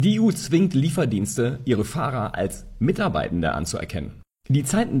Die EU zwingt Lieferdienste, ihre Fahrer als Mitarbeitende anzuerkennen. Die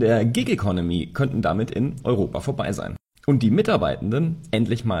Zeiten der Gig Economy könnten damit in Europa vorbei sein. Und die Mitarbeitenden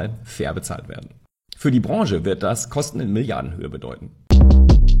endlich mal fair bezahlt werden. Für die Branche wird das Kosten in Milliardenhöhe bedeuten.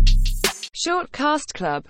 Shortcast Club